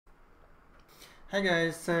Hi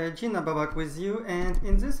guys, Gina Babak with you, and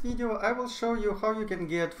in this video I will show you how you can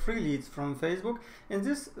get free leads from Facebook, and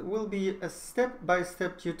this will be a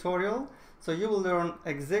step-by-step tutorial, so you will learn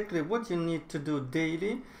exactly what you need to do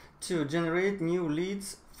daily to generate new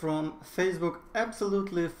leads from Facebook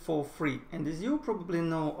absolutely for free. And as you probably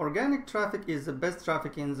know, organic traffic is the best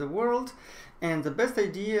traffic in the world, and the best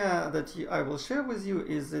idea that I will share with you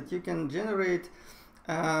is that you can generate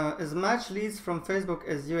as much leads from Facebook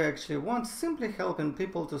as you actually want, simply helping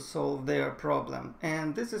people to solve their problem.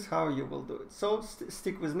 And this is how you will do it. So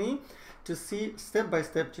stick with me to see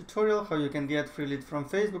step-by-step tutorial how you can get free lead from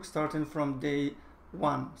Facebook starting from day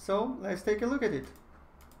one. So let's take a look at it.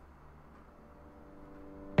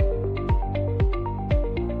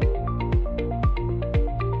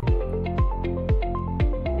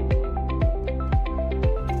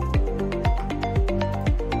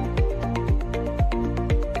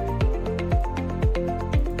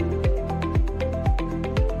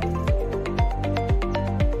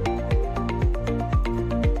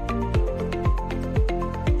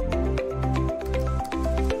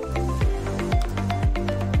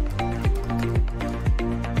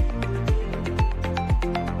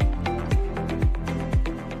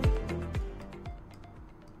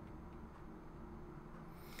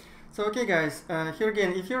 So okay guys, here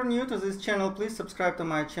again, if you're new to this channel, please subscribe to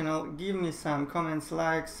my channel, give me some comments,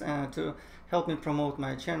 likes to help me promote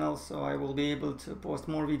my channel, so I will be able to post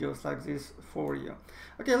more videos like this for you.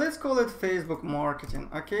 Okay, let's call it Facebook marketing.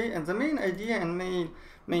 Okay, and the main idea and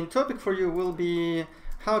main topic for you will be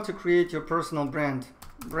how to create your personal brand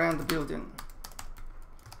building.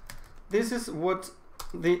 This is what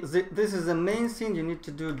this is the main thing you need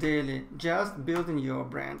to do daily, just building your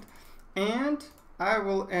brand. And I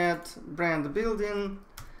will add brand building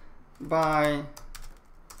by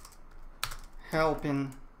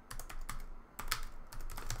helping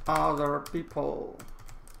other people.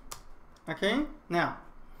 Okay, now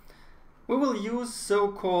we will use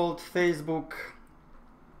so-called Facebook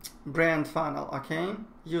brand funnel. Okay,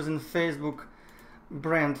 using Facebook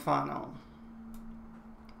brand funnel.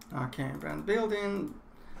 Okay, brand building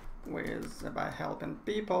by helping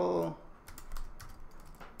people.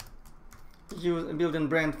 Building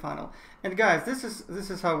brand funnel. And guys, this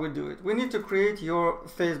is how we do it. We need to create your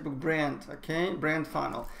Facebook brand, okay, brand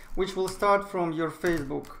funnel, which will start from your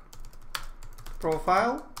Facebook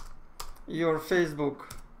profile, your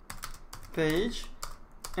Facebook page,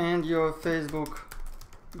 and your Facebook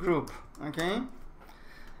group. Okay,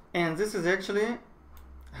 and this is actually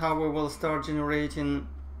how we will start generating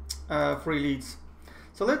free leads.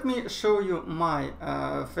 So let me show you my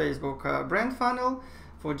Facebook brand funnel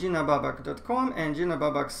for ginababak.com and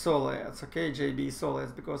Ginababak solo ads, okay, JB solo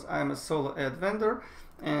ads, because I'm a solo ad vendor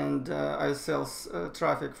and I sell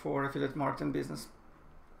traffic for affiliate marketing business.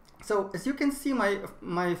 So as you can see,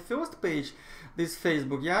 my first page, this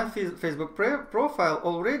Facebook profile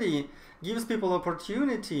already gives people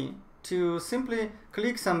opportunity to simply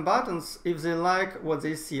click some buttons if they like what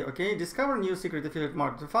they see. Okay, discover new secret affiliate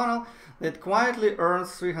marketing funnel that quietly earns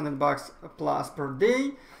 $300 plus per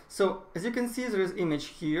day. So as you can see, there is image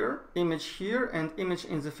here, and image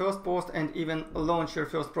in the first post, and even launch your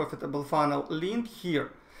first profitable funnel link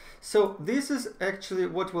here. So this is actually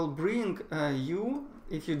what will bring you,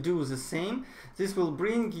 if you do the same, this will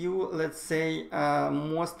bring you, let's say,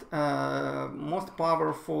 most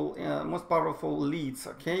powerful leads.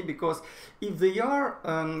 Okay, because if they are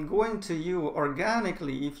going to you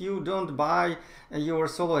organically, if you don't buy your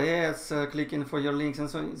solo ads, clicking for your links and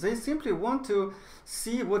so on, they simply want to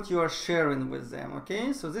see what you are sharing with them.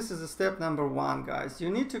 Okay, so this is step number one, guys. You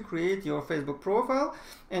need to create your Facebook profile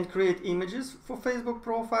and create images for Facebook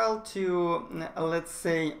profile to let's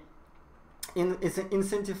say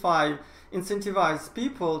incentivize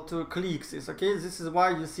people to click this. Okay, this is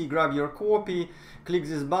why you see grab your copy, click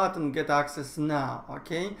this button, get access now.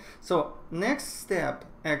 Okay, so next step,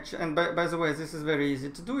 actually, and by the way, this is very easy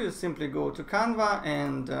to do. You simply go to Canva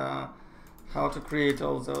and how to create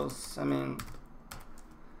all those,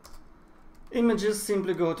 images.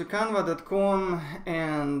 Simply go to canva.com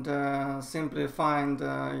and simply find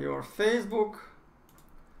your Facebook,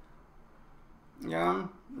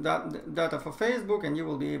 data for Facebook, and you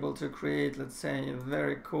will be able to create, let's say,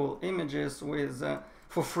 very cool images with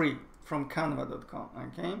for free from canva.com.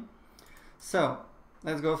 Okay, so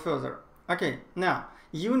let's go further. Okay, now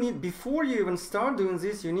you need, before you even start doing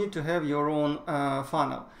this, you need to have your own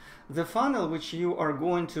funnel, the funnel which you are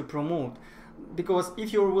going to promote. because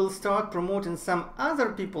if you will start promoting some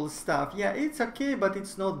other people's stuff, yeah, it's okay, but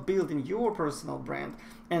it's not building your personal brand.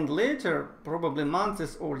 And later, probably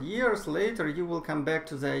months or years later, you will come back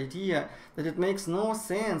to the idea that it makes no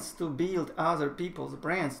sense to build other people's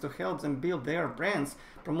brands, to help them build their brands,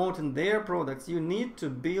 promoting their products. You need to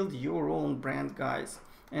build your own brand, guys.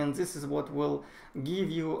 And this is what will give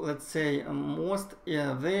you, let's say, most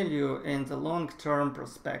value in the long-term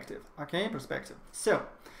perspective. Okay, So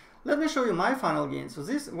let me show you my funnel again. So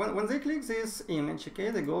this, when they click this image, okay,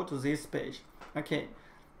 they go to this page. Okay,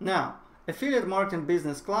 now affiliate marketing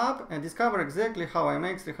business club and discover exactly how I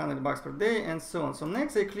make $300 per day and so on. So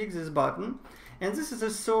next they click this button, and this is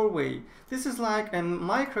a survey. This is like a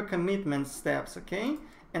micro commitment steps, okay?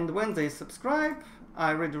 And when they subscribe,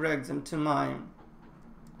 I redirect them to my,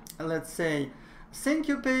 let's say, thank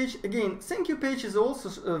you page. Again, thank you page is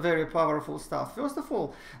also very powerful stuff. First of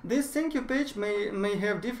all, this thank you page may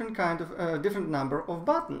have different kind of different number of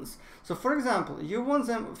buttons. So for example, you want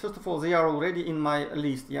them, first of all, they are already in my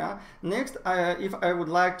list, yeah. Next, if I would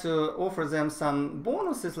like to offer them some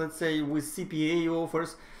bonuses, let's say with CPA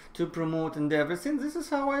offers to promote and everything, this is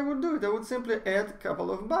how I would do it. I would simply add a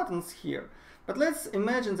couple of buttons here. But let's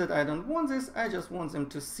imagine that I don't want this, I just want them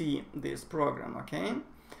to see this program, okay?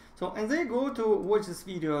 So, and they go to watch this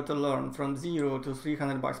video to learn from 0 to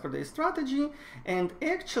 $300 per day strategy. And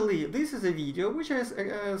actually, this is a video which I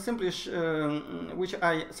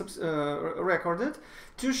recorded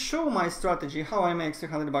to show my strategy, how I make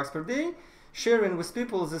 $300 per day, sharing with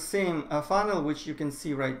people the same funnel which you can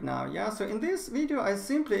see right now. Yeah. So in this video, I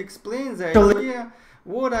simply explain the idea,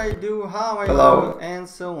 what I do, how I do, and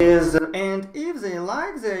so on. And if they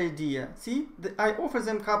like the idea, see, I offer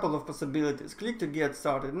them a couple of possibilities. Click to get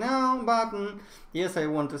started now button. Yes, I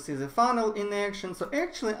want to see the funnel in action. So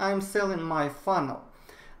actually, I'm selling my funnel.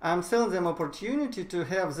 I'm selling them opportunity to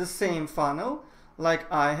have the same funnel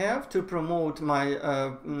like I have to promote my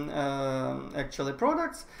actually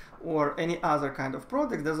products or any other kind of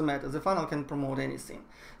product, doesn't matter. The funnel can promote anything.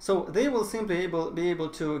 So they will simply be able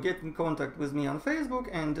to get in contact with me on Facebook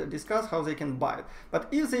and discuss how they can buy it. But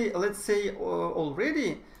if they, let's say,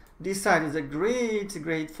 already decided a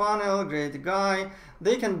great funnel, great guy,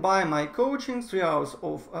 they can buy my coaching, 3 hours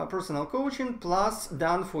of personal coaching plus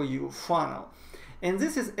done for you funnel. And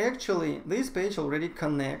this is actually, this page already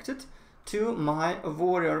connected to my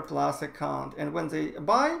Warrior Plus account. And when they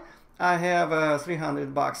buy, I have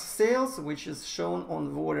 $300 sales, which is shown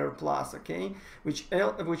on Warrior Plus, okay, which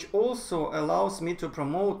also allows me to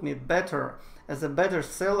promote me better as a better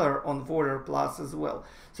seller on Warrior Plus as well.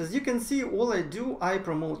 So as you can see, all I do, I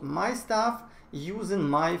promote my stuff using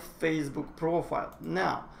my Facebook profile.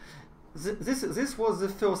 Now, this was the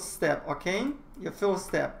first step, okay? Your first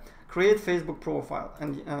step, create Facebook profile.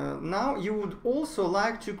 And now you would also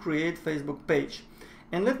like to create Facebook page.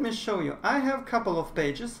 And let me show you. I have a couple of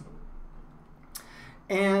pages.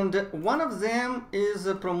 And one of them is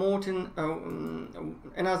promoting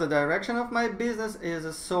another direction of my business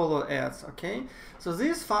is solo ads, okay? So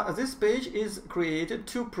this page is created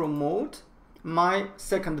to promote my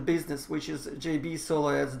second business, which is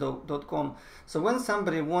jbsoloads.com. So when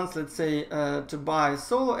somebody wants, let's say, to buy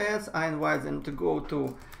solo ads, I invite them to go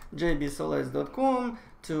to jbsoloads.com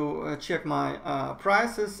to check my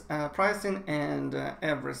pricing and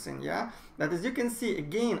everything, yeah. But as you can see,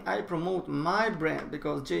 again, I promote my brand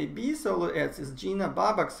because JB Solo Ads is Gina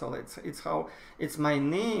Babak Solo. It's my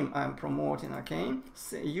name I'm promoting, okay?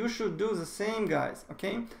 So you should do the same, guys,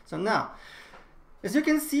 okay? So now, as you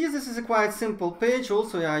can see, this is a quite simple page.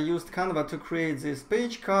 Also, I used Canva to create this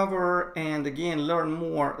page cover, and again, learn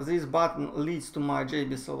more. This button leads to my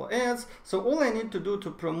JB Solo Ads. So all I need to do to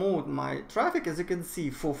promote my traffic, as you can see,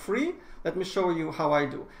 for free, let me show you how I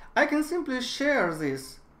do. I can simply share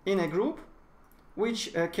this in a group,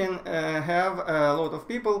 which can have a lot of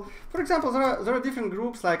people. For example, there are different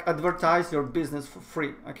groups like advertise your business for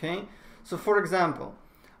free, okay? So for example,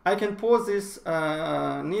 I can post this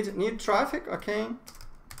need traffic, okay?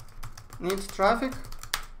 Need traffic.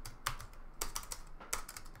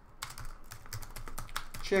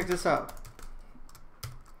 Check this out.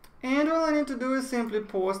 And all I need to do is simply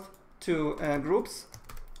post to groups,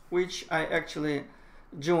 which I actually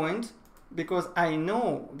joined, because I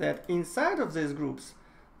know that inside of these groups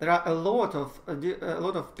there are a lot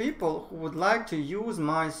of people who would like to use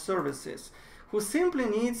my services, who simply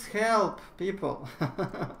needs help, people.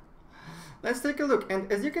 Let's take a look. And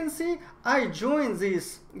as you can see, I joined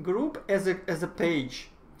this group as a page.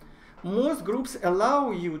 Most groups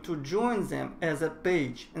allow you to join them as a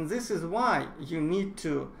page, and this is why you need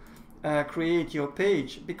to create your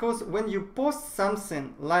page, because when you post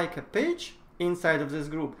something like a page inside of this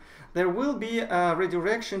group. There will be a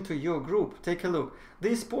redirection to your group. Take a look.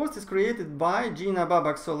 This post is created by Gina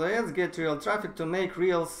Babak Solo Ads, get real traffic to make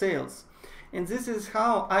real sales. And this is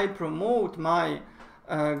how I promote my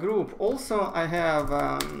group. Also, I have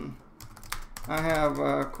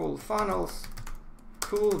cool funnels,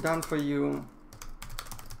 cool done for you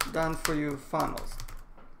funnels.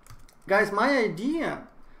 Guys, my idea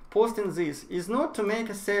posting this is not to make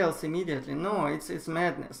a sales immediately. No, it's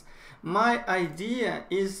madness. My idea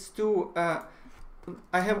is to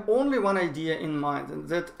I have only one idea in mind,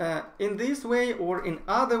 that in this way or in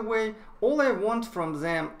other way, all I want from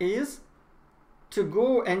them is to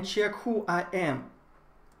go and check who I am,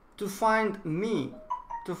 to find me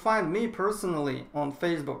personally on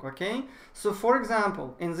Facebook. Okay, so for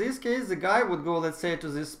example, in this case, the guy would go, let's say, to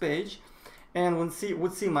this page and would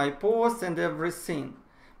see my posts and everything.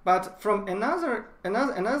 But from another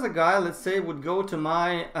guy, let's say, would go to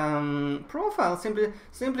my profile, simply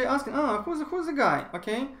asking, oh, who's the guy?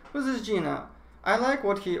 Okay, who's this Gina? I like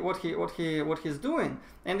what he's doing.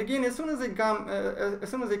 And again, as soon as they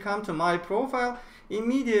come to my profile,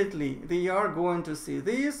 immediately they are going to see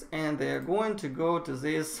this, and they are going to go to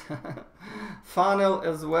this funnel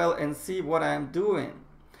as well and see what I'm doing.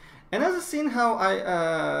 Another thing how I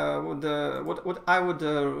what I would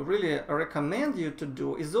really recommend you to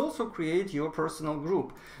do is also create your personal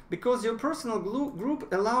group, because your personal group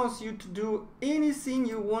allows you to do anything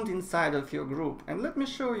you want inside of your group. And let me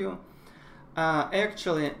show you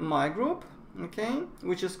actually my group, okay,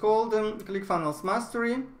 which is called ClickFunnels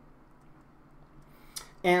Mastery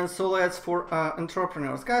and Solo Ads for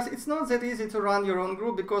entrepreneurs. Guys, it's not that easy to run your own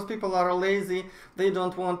group, because people are lazy, they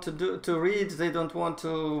don't want to read, they don't want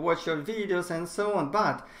to watch your videos and so on.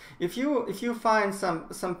 But if you find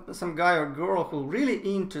some guy or girl who really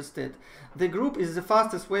interested, the group is the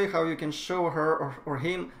fastest way how you can show her or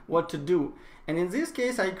him what to do. And in this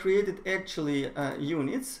case, I created actually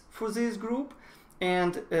units for this group,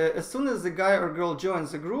 and as soon as the guy or girl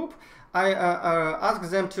joins the group, I ask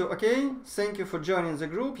them to, okay, thank you for joining the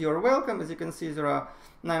group, you're welcome. As you can see, there are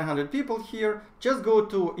 900 people here. Just go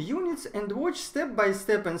to units and watch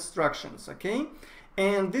step-by-step instructions, okay?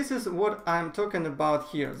 And this is what I'm talking about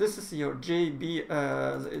here. This is your JB,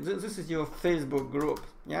 this is your Facebook group,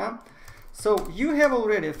 yeah? So you have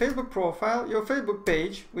already a Facebook profile, your Facebook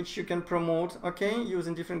page, which you can promote, okay,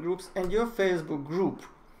 using different groups, and your Facebook group.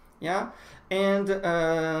 Yeah, and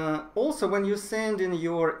also when you send in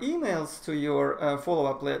your emails to your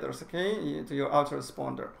follow-up letters, okay, to your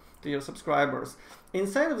autoresponder, to your subscribers,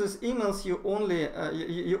 inside of these emails you only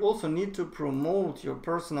you also need to promote your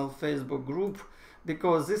personal Facebook group,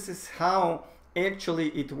 because this is how actually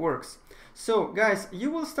it works. So guys,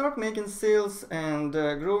 you will start making sales and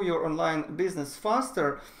grow your online business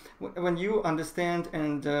faster when you understand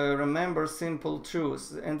and remember simple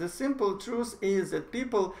truths. And the simple truth is that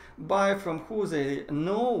people buy from who they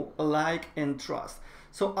know, like, and trust.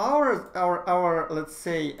 So our let's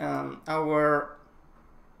say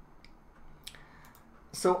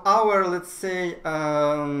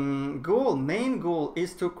main goal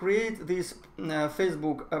is to create this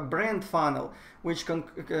Facebook brand funnel, which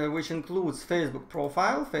includes Facebook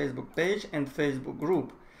profile, Facebook page, and Facebook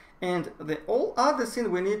group. And all other things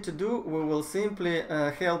we need to do, we will simply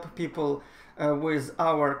help people with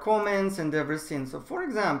our comments and everything. So for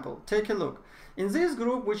example, take a look. In this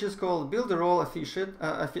group, which is called Build a Role Affiliate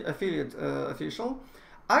Official,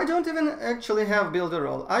 I don't even actually have Build a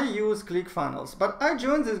Role. I use ClickFunnels. But I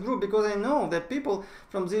joined this group because I know that people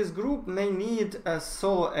from this group may need a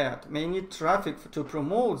solo ad, may need traffic to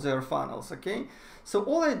promote their funnels, okay? So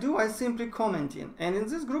all I do, I simply comment in. And in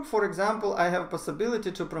this group, for example, I have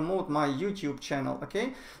possibility to promote my YouTube channel,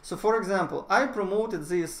 okay? So for example, I promoted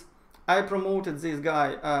this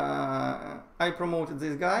guy,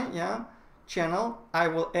 yeah, channel. I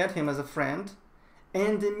will add him as a friend,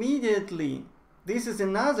 and immediately, this is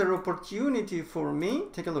another opportunity for me.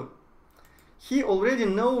 Take a look. He already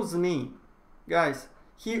knows me, guys.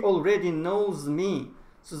 He already knows me.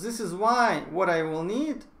 So this is why what I will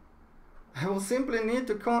need, I will simply need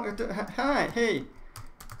to hi, hey,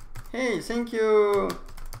 thank you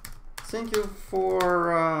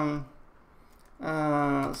for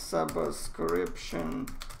subscription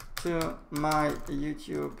to my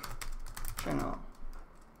YouTube channel.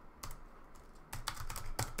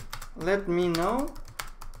 Let me know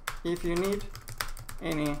if you need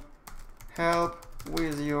any help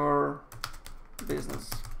with your business.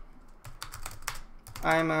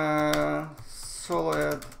 I'm a solo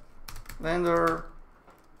ad vendor,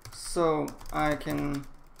 so I can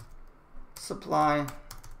supply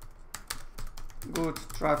good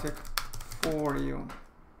traffic for you.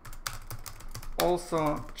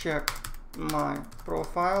 also check my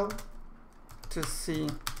profile to see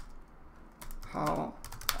how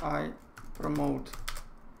I promote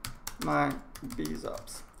my biz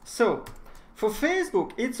ops. So for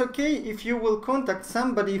Facebook, it's okay if you will contact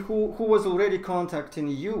somebody who was already contacting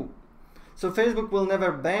you. So Facebook will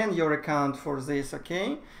never ban your account for this,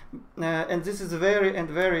 okay? And this is very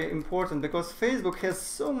important, because Facebook has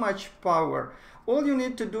so much power. All you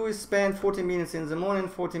need to do is spend 40 minutes in the morning,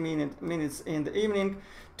 40 minutes in the evening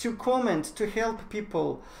to comment, to help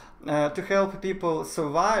people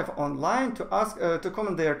survive online, to ask, to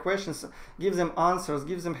comment their questions, give them answers,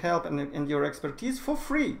 give them help and your expertise for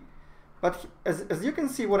free. But as you can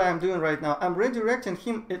see what I'm doing right now, I'm redirecting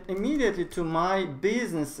him immediately to my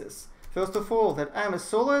businesses. First of all, that I'm a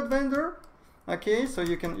solo ad vendor, okay? So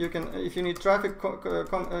you can if you need traffic,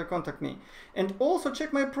 contact me, and also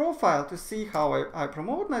check my profile to see how I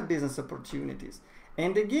promote my business opportunities.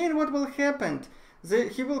 And again, what will happen?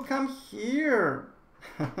 He will come here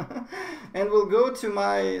and will go to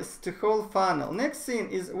my whole funnel. Next thing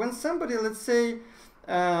is when somebody, let's say,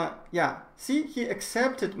 yeah, see, he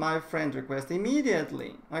accepted my friend request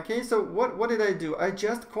immediately. Okay, so what did I do? I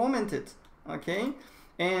just commented. Okay,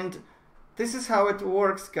 and this is how it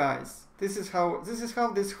works, guys. This is how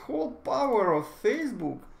this whole power of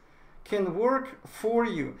Facebook can work for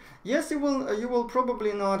you. Yes, you will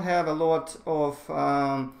probably not have a lot of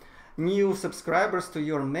new subscribers to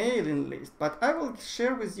your mailing list, but I will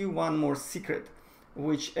share with you one more secret,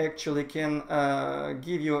 which actually can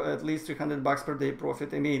give you at least $300 per day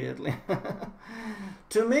profit immediately.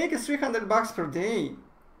 To make a $300 per day,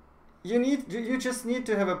 you just need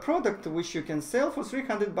to have a product which you can sell for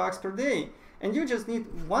 $300 per day, and you just need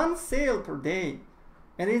one sale per day.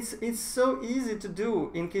 And it's so easy to do.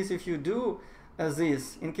 In case if you do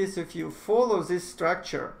this, in case if you follow this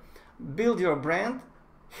structure, build your brand,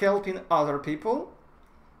 helping other people,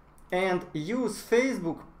 and use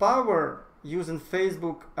Facebook power, using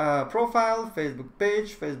Facebook profile, Facebook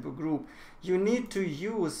page, Facebook group. You need to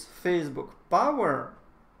use Facebook power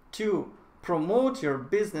to promote your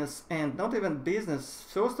business, and not even business.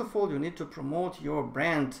 First of all, you need to promote your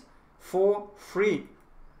brand for free.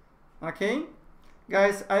 Okay,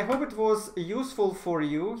 guys, I hope it was useful for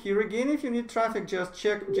you. Here again, if you need traffic, just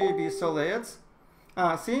check JB Solo Ads.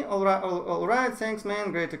 See, all right, thanks, man,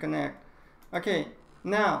 great to connect. Okay,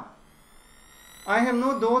 now I have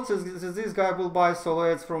no doubts that this guy will buy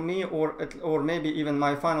solo ads from me, or maybe even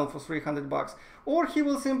my funnel for $300, or he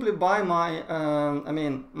will simply buy my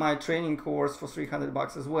my training course for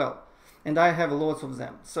 $300 as well, and I have lots of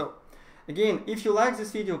them. So again, if you like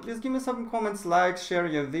this video, please give me some comments, like, share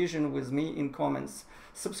your vision with me in comments,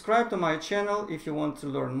 subscribe to my channel if you want to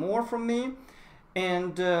learn more from me,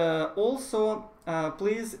 and also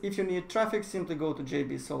please, if you need traffic, simply go to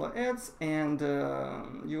JB Solo Ads, and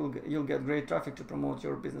you'll get great traffic to promote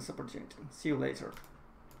your business opportunity. See you later.